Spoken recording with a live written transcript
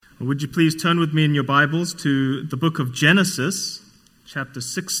Would you please turn with me in your Bibles to the book of Genesis, chapter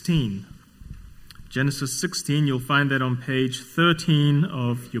 16. Genesis 16, you'll find that on page 13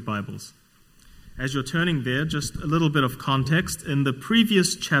 of your Bibles. As you're turning there, just a little bit of context. In the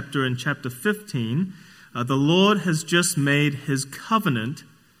previous chapter, in chapter 15, the Lord has just made his covenant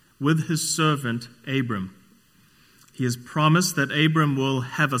with his servant Abram. He has promised that Abram will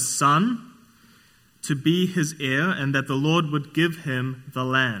have a son to be his heir, and that the Lord would give him the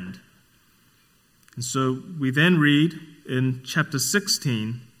land. And so we then read in chapter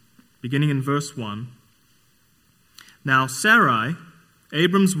 16, beginning in verse 1, "Now Sarai,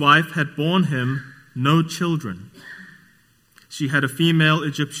 Abram's wife, had borne him no children. She had a female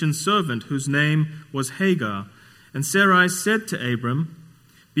Egyptian servant whose name was Hagar. And Sarai said to Abram,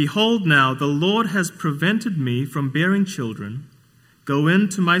 'Behold now, the Lord has prevented me from bearing children. Go in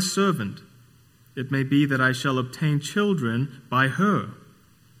to my servant. It may be that I shall obtain children by her.'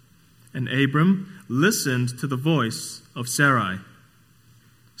 And Abram listened to the voice of Sarai.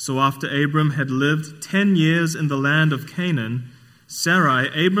 So after Abram had lived 10 years in the land of Canaan, Sarai,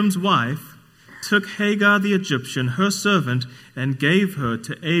 Abram's wife, took Hagar the Egyptian, her servant, and gave her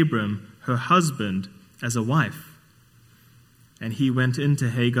to Abram, her husband, as a wife. And he went in to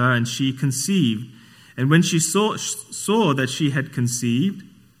Hagar, and she conceived. And when she saw that she had conceived,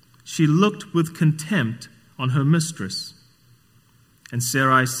 she looked with contempt on her mistress. And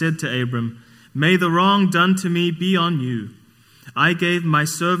Sarai said to Abram, 'May the wrong done to me be on you. I gave my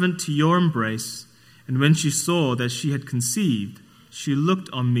servant to your embrace, and when she saw that she had conceived, she looked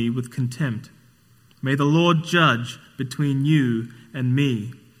on me with contempt. May the Lord judge between you and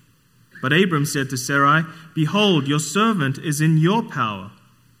me.' But Abram said to Sarai, 'Behold, your servant is in your power.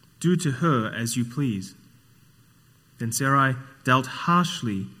 Do to her as you please.' Then Sarai dealt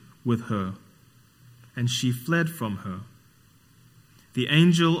harshly with her, and she fled from her. The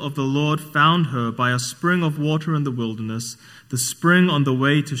angel of the Lord found her by a spring of water in the wilderness, the spring on the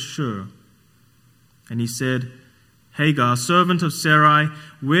way to Shur. And he said, 'Hagar, servant of Sarai,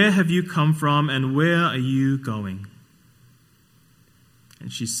 where have you come from, and where are you going?'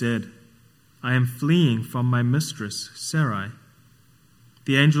 And she said, 'I am fleeing from my mistress, Sarai.'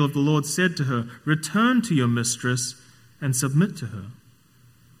 The angel of the Lord said to her, 'Return to your mistress and submit to her.'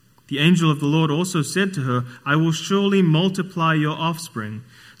 The angel of the Lord also said to her, 'I will surely multiply your offspring,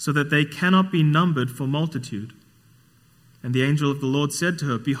 so that they cannot be numbered for multitude.' And the angel of the Lord said to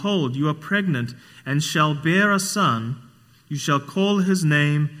her, 'Behold, you are pregnant, and shall bear a son. You shall call his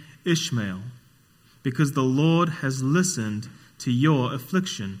name Ishmael, because the Lord has listened to your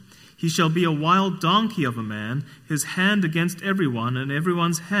affliction. He shall be a wild donkey of a man, his hand against everyone, and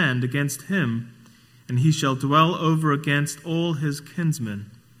everyone's hand against him, and he shall dwell over against all his kinsmen.'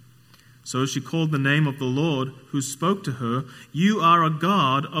 So she called the name of the Lord who spoke to her, 'You are a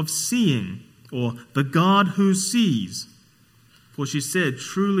God of seeing,' or 'the God who sees.' For she said,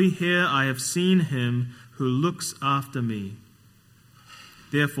 'Truly here I have seen him who looks after me.'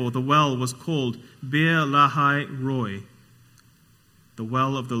 Therefore the well was called Beer Lahai Roi, the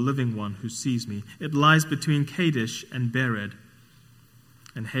well of the living one who sees me. It lies between Kadesh and Bered.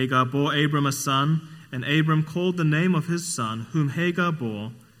 And Hagar bore Abram a son, and Abram called the name of his son, whom Hagar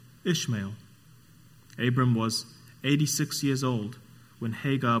bore, Ishmael. Abram was 86 years old when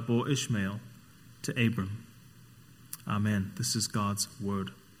Hagar bore Ishmael to Abram." Amen. This is God's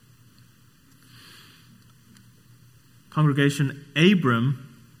word. Congregation, Abram,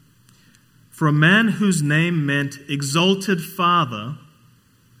 for a man whose name meant exalted father,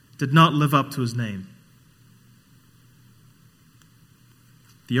 did not live up to his name.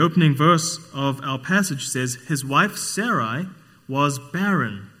 The opening verse of our passage says, his wife Sarai was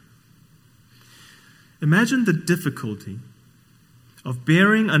barren. Imagine the difficulty of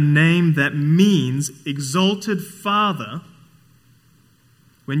bearing a name that means exalted father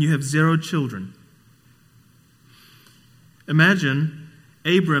when you have 0 children. Imagine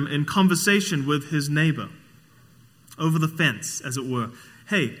Abram in conversation with his neighbor, over the fence, as it were.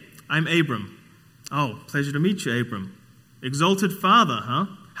 "Hey, I'm Abram." "Oh, pleasure to meet you, Abram." "Exalted father, huh?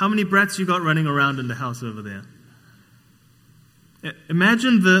 How many brats you got running around in the house over there?"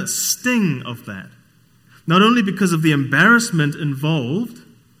 Imagine the sting of that. Not only because of the embarrassment involved,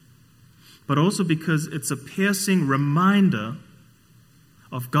 but also because it's a piercing reminder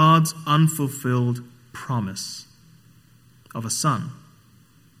of God's unfulfilled promise of a son,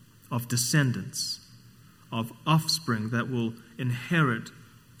 of descendants, of offspring that will inherit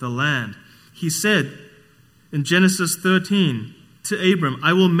the land. He said in Genesis 13 to Abram,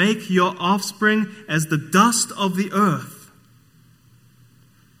 "I will make your offspring as the dust of the earth."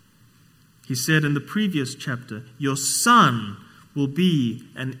 He said in the previous chapter, "Your son will be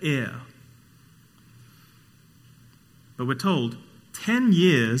an heir. But we're told 10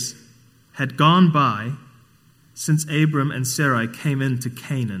 years had gone by since Abram and Sarai came into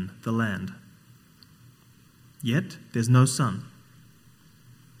Canaan, the land. Yet there's no son.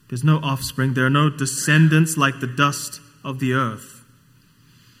 There's no offspring. There are no descendants like the dust of the earth.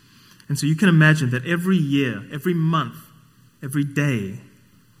 And so you can imagine that every year, every month, every day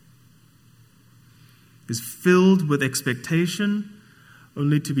is filled with expectation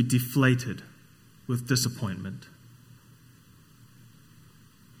only to be deflated with disappointment.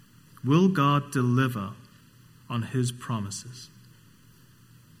 Will God deliver on his promises?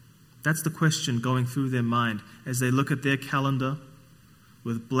 That's the question going through their mind as they look at their calendar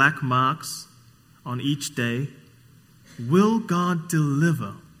with black marks on each day. Will God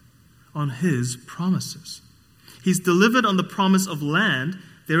deliver on his promises? He's delivered on the promise of land.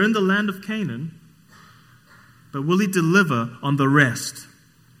 They're in the land of Canaan. But will he deliver on the rest?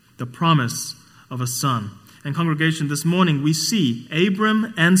 The promise of a son. And congregation, this morning we see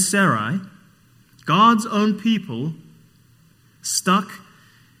Abram and Sarai, God's own people, stuck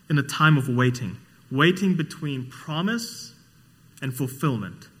in a time of waiting between promise and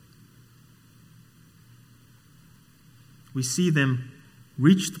fulfillment. We see them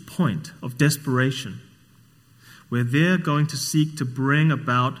reach the point of desperation where they're going to seek to bring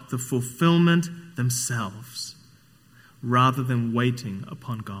about the fulfillment themselves rather than waiting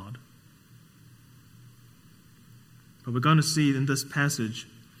upon God. But we're going to see in this passage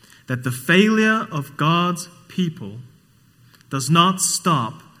that the failure of God's people does not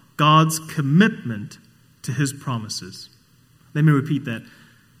stop God's commitment to his promises. Let me repeat that.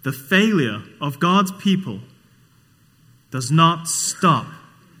 The failure of God's people does not stop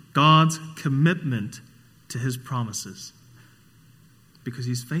God's commitment to his promises, because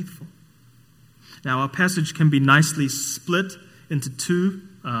he's faithful. Now, our passage can be nicely split into two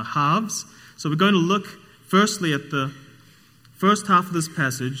halves. So we're going to look firstly at the first half of this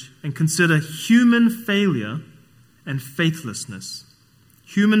passage and consider human failure and faithlessness.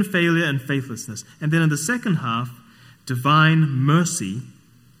 Human failure and faithlessness. And then in the second half, divine mercy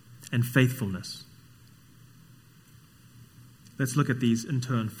and faithfulness. Let's look at these in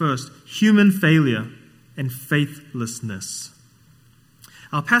turn. First, human failure and faithlessness.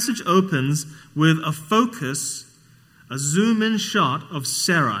 Our passage opens with a focus, a zoom-in shot of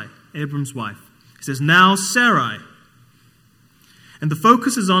Sarai, Abram's wife. It says, "Now Sarai." And the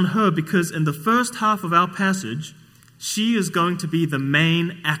focus is on her because in the first half of our passage, she is going to be the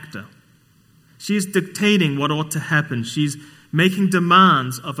main actor. She is dictating what ought to happen. She's making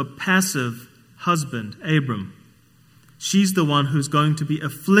demands of a passive husband, Abram. She's the one who's going to be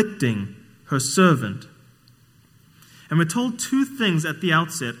afflicting her servant. And we're told two things at the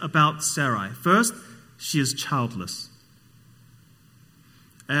outset about Sarai. First, she is childless.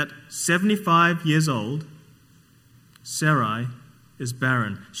 At 75 years old, Sarai is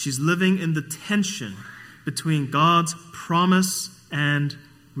barren. She's living in the tension between God's promise and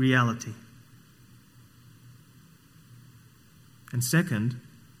reality. And second,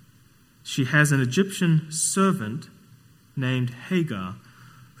 she has an Egyptian servant named Hagar,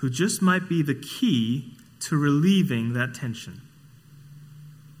 who just might be the key to relieving that tension.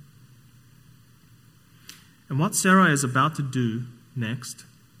 And what Sarai is about to do next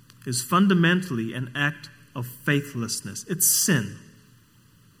is fundamentally an act of faithlessness. It's sin.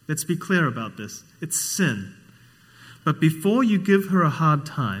 Let's be clear about this. It's sin. But before you give her a hard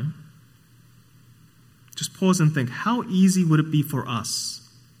time, just pause and think, how easy would it be for us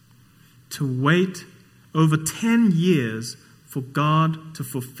to wait over 10 years for God to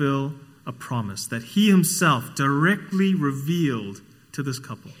fulfill a promise that he himself directly revealed to this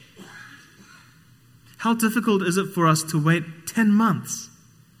couple? How difficult is it for us to wait 10 months,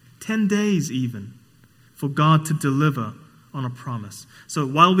 10 days even, for God to deliver on a promise? So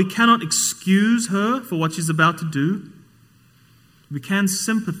while we cannot excuse her for what she's about to do, we can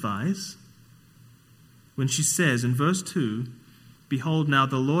sympathize when she says in verse 2, "Behold, now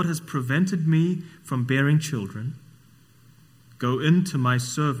the Lord has prevented me from bearing children. Go in to my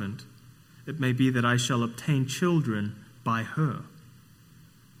servant. It may be that I shall obtain children by her."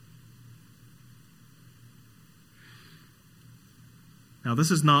 Now, this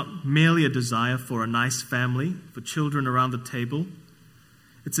is not merely a desire for a nice family, for children around the table.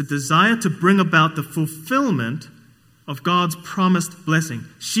 It's a desire to bring about the fulfillment of God's promised blessing.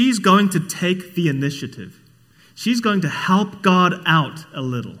 She's going to take the initiative. She's going to help God out a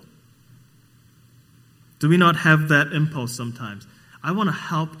little. Do we not have that impulse sometimes? I want to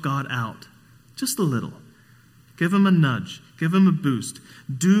help God out just a little. Give him a nudge. Give him a boost.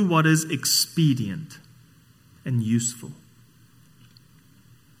 Do what is expedient and useful.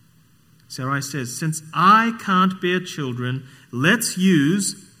 Sarai says, since I can't bear children, let's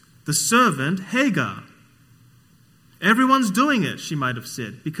use the servant Hagar. Everyone's doing it, she might have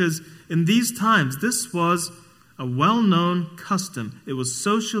said, because in these times this was a well-known custom. It was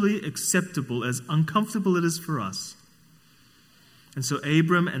socially acceptable, as uncomfortable it is for us. And so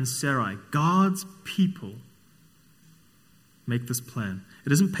Abram and Sarai, God's people, make this plan.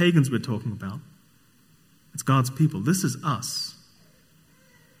 It isn't pagans we're talking about. It's God's people. This is us.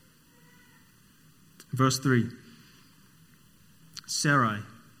 Verse 3. Sarai,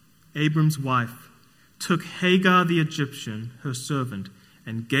 Abram's wife, took Hagar the Egyptian, her servant,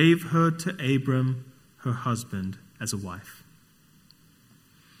 and gave her to Abram, her husband, as a wife.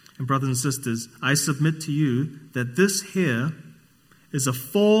 And brothers and sisters, I submit to you that this here is a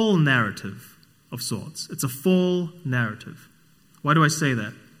fall narrative of sorts. It's a fall narrative. Why do I say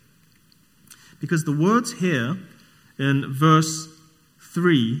that? Because the words here in verse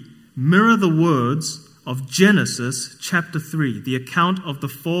 3 mirror the words of Genesis chapter 3, the account of the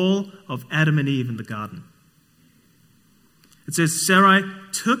fall of Adam and Eve in the garden. It says, Sarai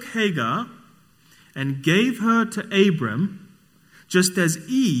took Hagar and gave her to Abram, just as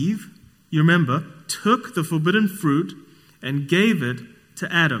Eve, you remember, took the forbidden fruit and gave it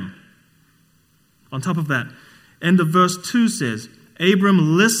to Adam. On top of that, end of verse 2 says,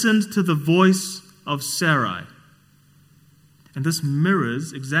 Abram listened to the voice of Sarai. And this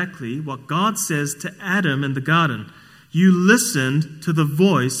mirrors exactly what God says to Adam in the garden. You listened to the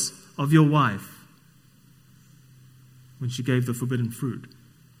voice of your wife when she gave the forbidden fruit.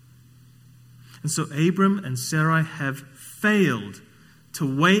 And so Abram and Sarai have failed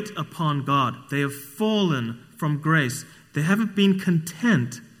to wait upon God. They have fallen from grace. They haven't been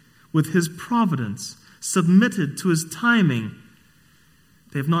content with His providence, submitted to His timing.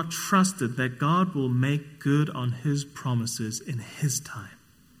 They have not trusted that God will make good on His promises in His time,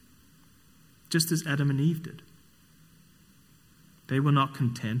 just as Adam and Eve did. They were not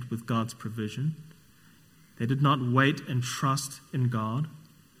content with God's provision. They did not wait and trust in God,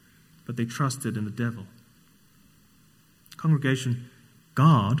 but they trusted in the devil. Congregation,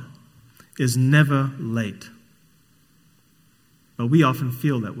 God is never late. But we often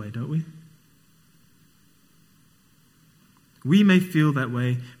feel that way, don't we? We may feel that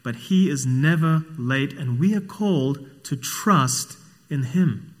way, but He is never late, and we are called to trust in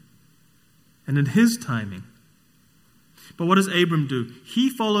Him and in His timing. But what does Abram do? He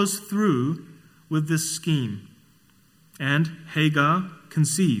follows through with this scheme, and Hagar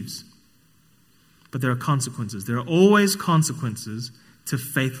conceives. But there are consequences. There are always consequences to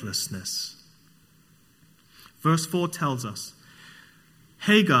faithlessness. Verse 4 tells us,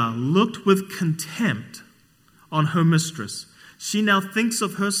 Hagar looked with contempt on her mistress. She now thinks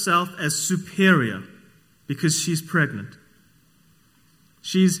of herself as superior because she's pregnant.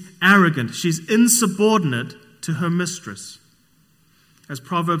 She's arrogant. She's insubordinate to her mistress. As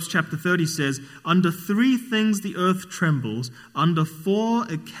Proverbs chapter 30 says, under 3 things the earth trembles, under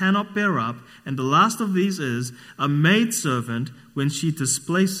 4 it cannot bear up, and the last of these is a maidservant when she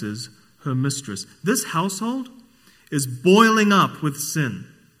displaces her mistress. This household is boiling up with sin.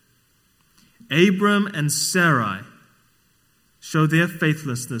 Abram and Sarai show their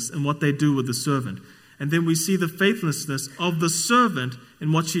faithlessness in what they do with the servant. And then we see the faithlessness of the servant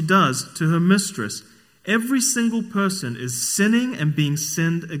in what she does to her mistress. Every single person is sinning and being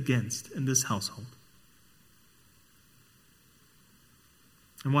sinned against in this household.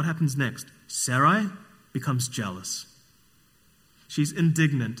 And what happens next? Sarai becomes jealous. She's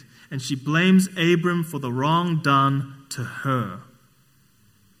indignant, and she blames Abram for the wrong done to her.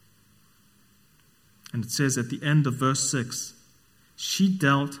 And it says at the end of verse 6, she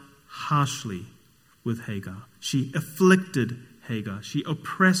dealt harshly with Hagar. She afflicted Hagar. She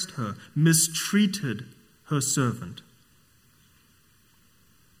oppressed her, mistreated her servant.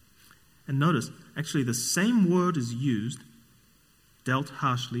 And notice, actually the same word is used, dealt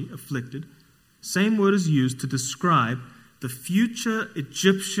harshly, afflicted, same word is used to describe the future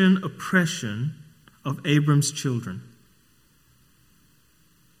Egyptian oppression of Abram's children.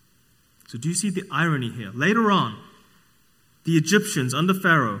 So do you see the irony here? Later on, the Egyptians under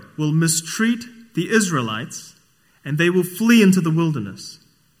Pharaoh will mistreat the Israelites and they will flee into the wilderness.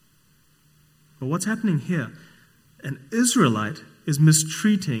 But what's happening here? An Israelite is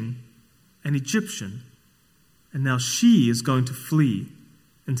mistreating an Egyptian, and now she is going to flee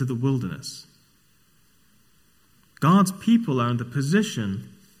into the wilderness. God's people are in the position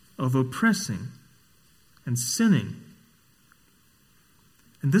of oppressing and sinning.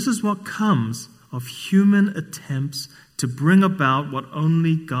 And this is what comes of human attempts to bring about what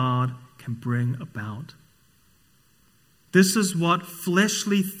only God can bring about. This is what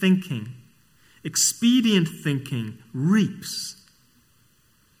fleshly thinking Expedient thinking reaps.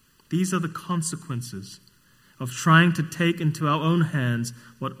 These are the consequences of trying to take into our own hands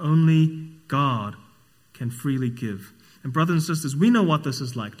what only God can freely give. And brothers and sisters, we know what this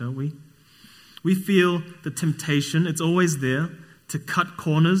is like, don't we? We feel the temptation, it's always there, to cut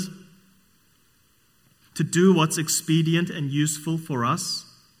corners, to do what's expedient and useful for us,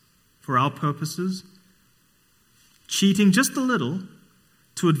 for our purposes. Cheating just a little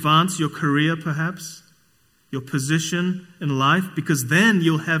to advance your career, perhaps, your position in life, because then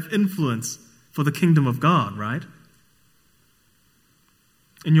you'll have influence for the kingdom of God, right?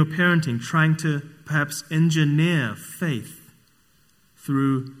 In your parenting, trying to perhaps engineer faith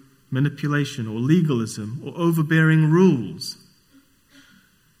through manipulation or legalism or overbearing rules.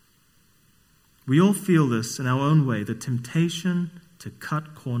 We all feel this in our own way, the temptation to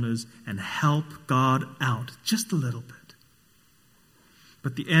cut corners and help God out just a little bit.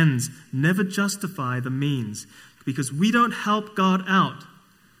 But the ends never justify the means, because we don't help God out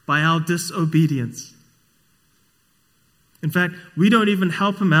by our disobedience. In fact, we don't even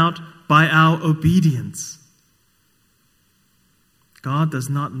help him out by our obedience. God does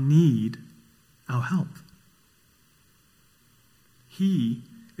not need our help. He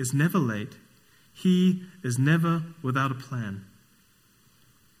is never late. He is never without a plan.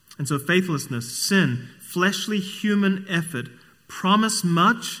 And so faithlessness, sin, fleshly human effort promise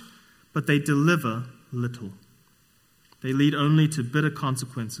much, but they deliver little. They lead only to bitter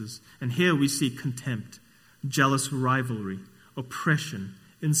consequences. And here we see contempt, jealous rivalry, oppression,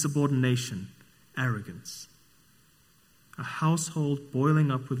 insubordination, arrogance. A household boiling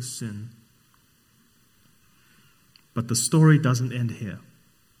up with sin. But the story doesn't end here.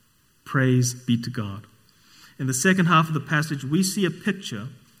 Praise be to God. In the second half of the passage, we see a picture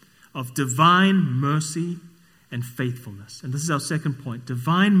of divine mercy and faithfulness. And this is our second point,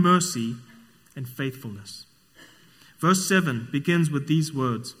 divine mercy and faithfulness. Verse 7 begins with these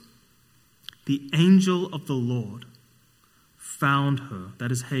words, "The angel of the Lord found her,"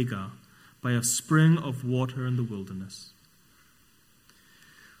 that is Hagar, "by a spring of water in the wilderness."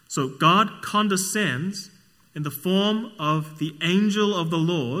 So God condescends in the form of the angel of the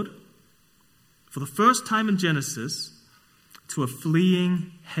Lord for the first time in Genesis to a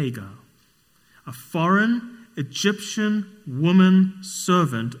fleeing Hagar, a foreign Egyptian woman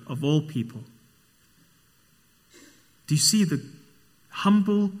servant of all people. Do you see the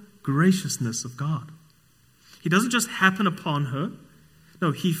humble graciousness of God? He doesn't just happen upon her.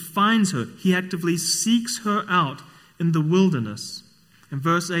 No, he finds her. He actively seeks her out in the wilderness. And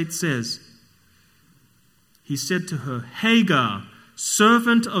verse 8 says, he said to her, "Hagar,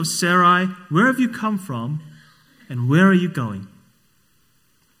 servant of Sarai, where have you come from and where are you going?"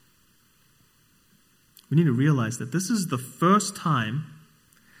 We need to realize that this is the first time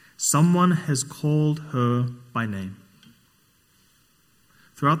someone has called her by name.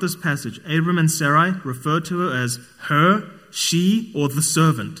 Throughout this passage, Abram and Sarai refer to her as her, she, or the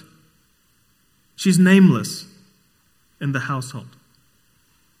servant. She's nameless in the household.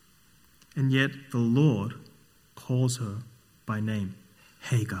 And yet the Lord calls her by name,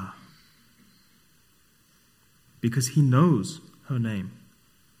 Hagar. Because he knows her name.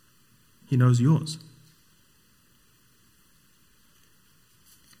 He knows yours.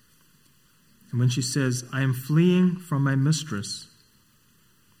 And when she says, "I am fleeing from my mistress,"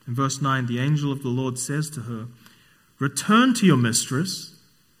 in verse 9, the angel of the Lord says to her, "Return to your mistress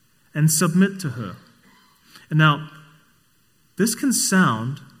and submit to her." And now, this can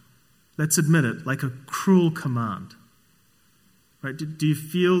sound, let's admit it, like a cruel command. Right? Do you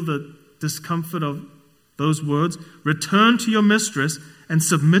feel the discomfort of those words? Return to your mistress and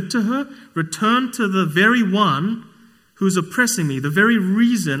submit to her? Return to the very one who's oppressing me, the very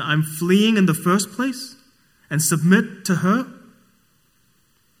reason I'm fleeing in the first place, and submit to her?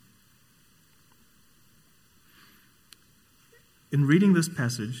 In reading this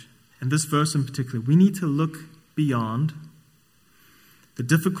passage, and this verse in particular, we need to look beyond the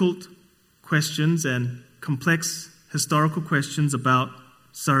difficult questions and complex historical questions about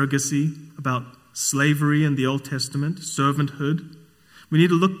surrogacy, about slavery in the Old Testament, servanthood. We need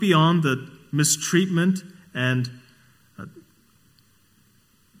to look beyond the mistreatment and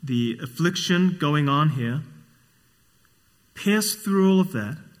the affliction going on here, pierce through all of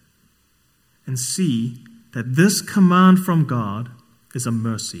that, and see that this command from God is a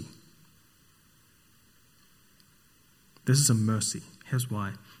mercy. This is a mercy. Here's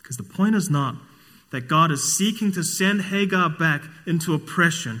why. Because the point is not that God is seeking to send Hagar back into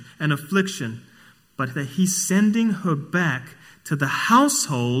oppression and affliction, but that he's sending her back to the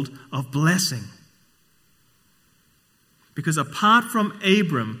household of blessing. Because apart from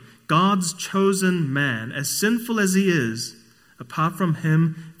Abram, God's chosen man, as sinful as he is, apart from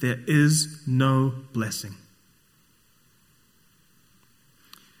him, there is no blessing.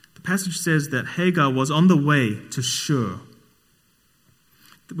 The passage says that Hagar was on the way to Shur,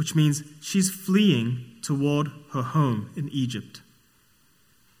 which means she's fleeing toward her home in Egypt.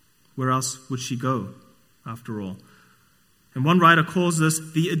 Where else would she go, after all? And one writer calls this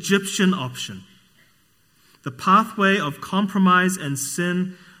the Egyptian option, the pathway of compromise and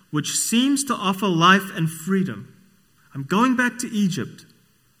sin which seems to offer life and freedom. I'm going back to Egypt,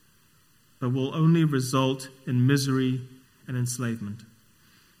 but will only result in misery and enslavement.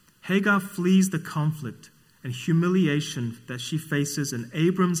 Hagar flees the conflict and humiliation that she faces in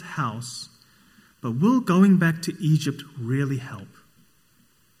Abram's house, but will going back to Egypt really help?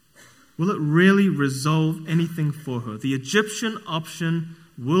 Will it really resolve anything for her? The Egyptian option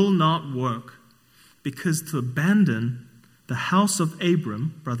will not work, because to abandon the house of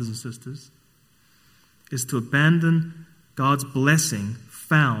Abram, brothers and sisters, is to abandon God's blessing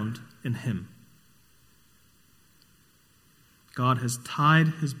found in him. God has tied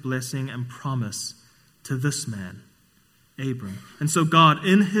his blessing and promise to this man, Abram. And so God,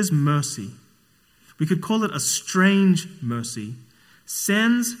 in his mercy, we could call it a strange mercy,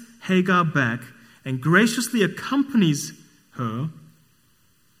 sends Hagar back and graciously accompanies her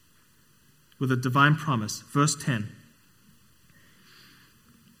with a divine promise. Verse 10.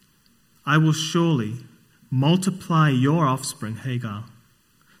 I will surely multiply your offspring, Hagar,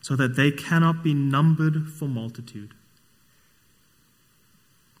 so that they cannot be numbered for multitude.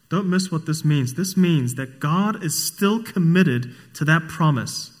 Don't miss what this means. This means that God is still committed to that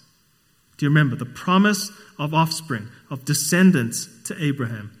promise. Do you remember? The promise of offspring, of descendants to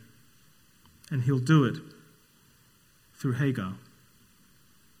Abraham. And he'll do it through Hagar.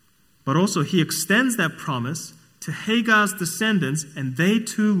 But also he extends that promise to Hagar's descendants, and they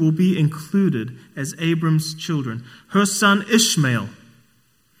too will be included as Abram's children. Her son Ishmael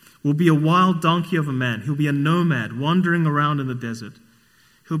will be a wild donkey of a man. He'll be a nomad wandering around in the desert.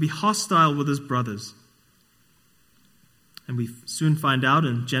 He'll be hostile with his brothers. And we soon find out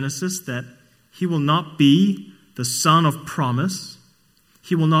in Genesis that he will not be the son of promise.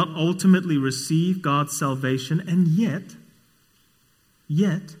 He will not ultimately receive God's salvation. And yet,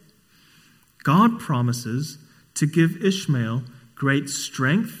 God promises to give Ishmael great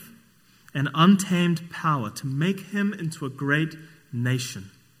strength and untamed power to make him into a great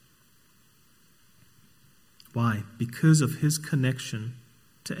nation. Why? Because of his connection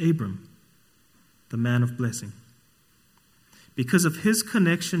to Abram, the man of blessing. Because of his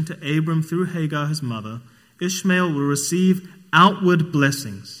connection to Abram through Hagar, his mother, Ishmael will receive outward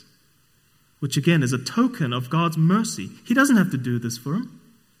blessings, which again is a token of God's mercy. He doesn't have to do this for him.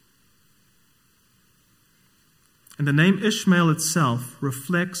 And the name Ishmael itself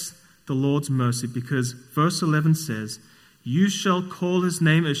reflects the Lord's mercy, because verse 11 says, you shall call his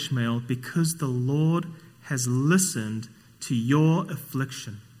name Ishmael, because the Lord has listened to your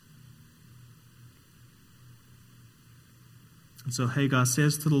affliction. And so Hagar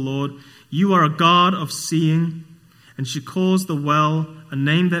says to the Lord, you are a God of seeing. And she calls the well a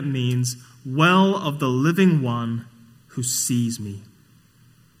name that means well of the living one who sees me.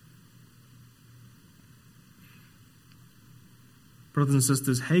 Brothers and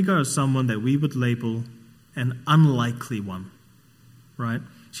sisters, Hagar is someone that we would label an unlikely one, right?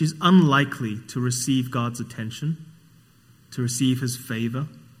 She's unlikely to receive God's attention, to receive his favor.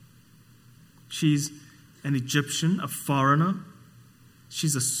 She's an Egyptian, a foreigner.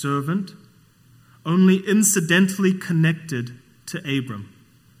 She's a servant, only incidentally connected to Abram.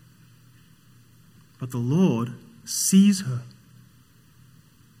 But the Lord sees her.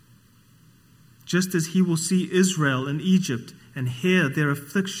 Just as he will see Israel in Egypt and hear their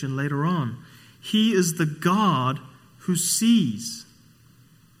affliction later on. He is the God who sees.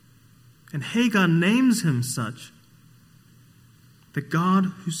 And Hagar names him such. The God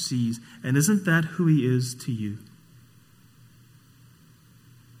who sees. And isn't that who he is to you?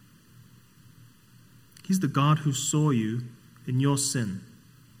 He's the God who saw you in your sin.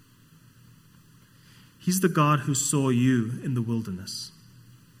 He's the God who saw you in the wilderness.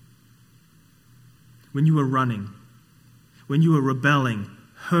 When you were running, when you were rebelling,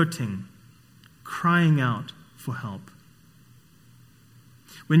 hurting, crying out for help.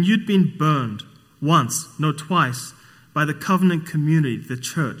 When you'd been burned once, no twice, by the covenant community, the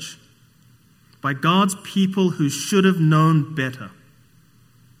church, by God's people who should have known better.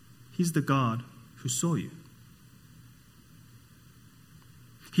 He's the God who saw you.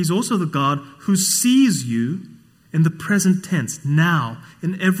 He's also the God who sees you in the present tense, now,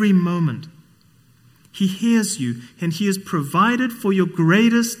 in every moment. He hears you, and He has provided for your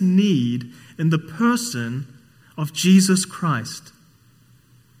greatest need in the person of Jesus Christ.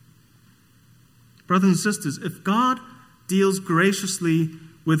 Brothers and sisters, if God deals graciously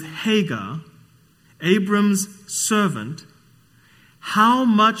with Hagar, Abram's servant, how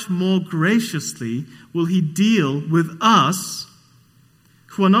much more graciously will He deal with us,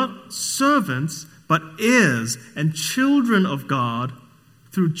 who are not servants, but heirs and children of God,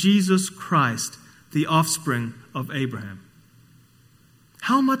 through Jesus Christ, the offspring of Abraham?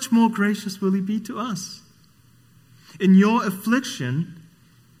 How much more gracious will He be to us? In your affliction,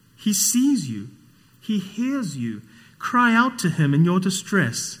 He sees you. He hears you. Cry out to Him in your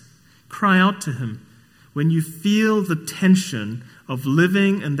distress. Cry out to Him when you feel the tension of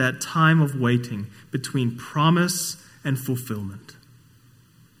living in that time of waiting between promise and fulfillment.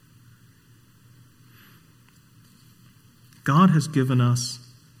 God has given us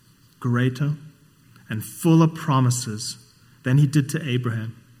greater and fuller promises than He did to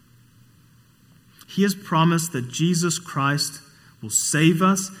Abraham. He has promised that Jesus Christ will save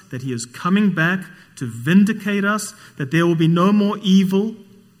us, that He is coming back to vindicate us, that there will be no more evil,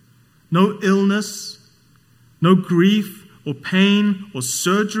 no illness, no grief or pain or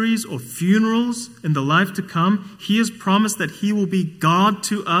surgeries or funerals in the life to come. He has promised that He will be God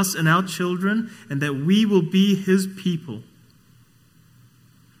to us and our children, and that we will be His people.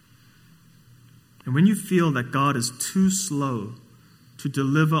 And when you feel that God is too slow to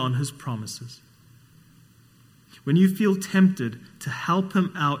deliver on His promises, when you feel tempted to help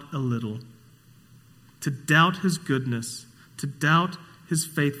Him out a little, to doubt His goodness, to doubt His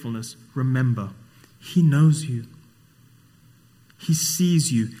faithfulness, remember, He knows you. He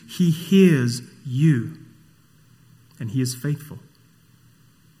sees you. He hears you. And He is faithful.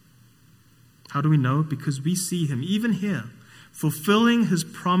 How do we know? Because we see Him, even here, fulfilling His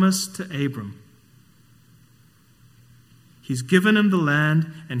promise to Abram. He's given him the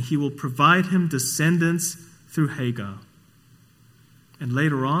land, and He will provide him descendants through Hagar. And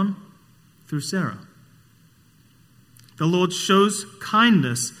later on, through Sarah. The Lord shows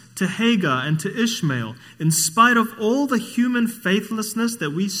kindness to Hagar and to Ishmael in spite of all the human faithlessness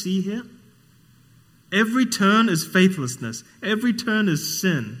that we see here. Every turn is faithlessness. Every turn is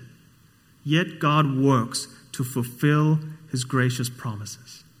sin. Yet God works to fulfill His gracious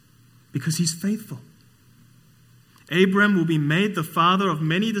promises because He's faithful. Abram will be made the father of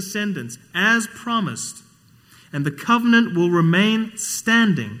many descendants, as promised, and the covenant will remain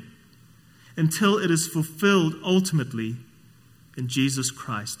standing until it is fulfilled ultimately in Jesus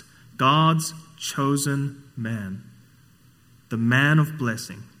Christ, God's chosen man, the man of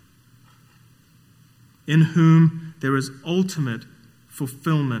blessing, in whom there is ultimate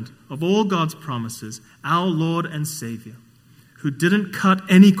fulfillment of all God's promises, our Lord and Savior, who didn't cut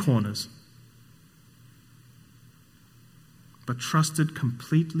any corners, but trusted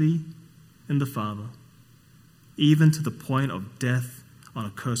completely in the Father, even to the point of death on a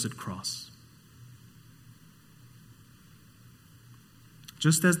cursed cross.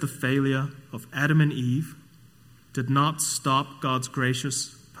 Just as the failure of Adam and Eve did not stop God's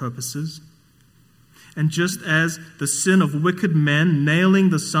gracious purposes, and just as the sin of wicked men nailing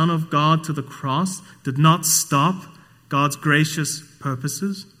the Son of God to the cross did not stop God's gracious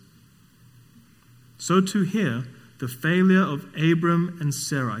purposes, so too here, the failure of Abram and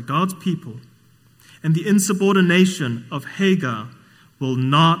Sarai, God's people, and the insubordination of Hagar will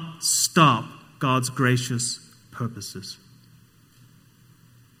not stop God's gracious purposes.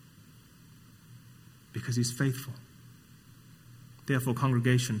 Because He's faithful. Therefore,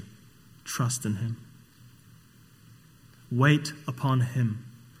 congregation, trust in Him. Wait upon Him,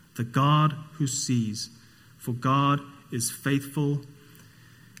 the God who sees, for God is faithful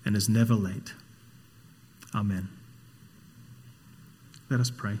and is never late. Amen. Let us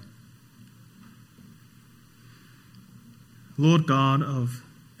pray. Lord God of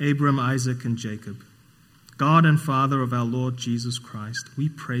Abram, Isaac, and Jacob, God and Father of our Lord Jesus Christ, we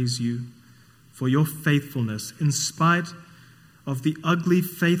praise You for Your faithfulness in spite of the ugly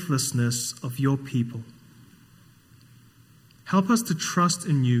faithlessness of Your people. Help us to trust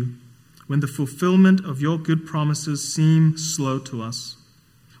in You when the fulfillment of Your good promises seem slow to us,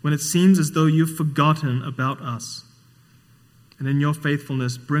 when it seems as though You've forgotten about us. And in Your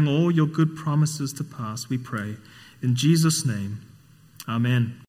faithfulness, bring all Your good promises to pass, we pray. In Jesus' name, amen.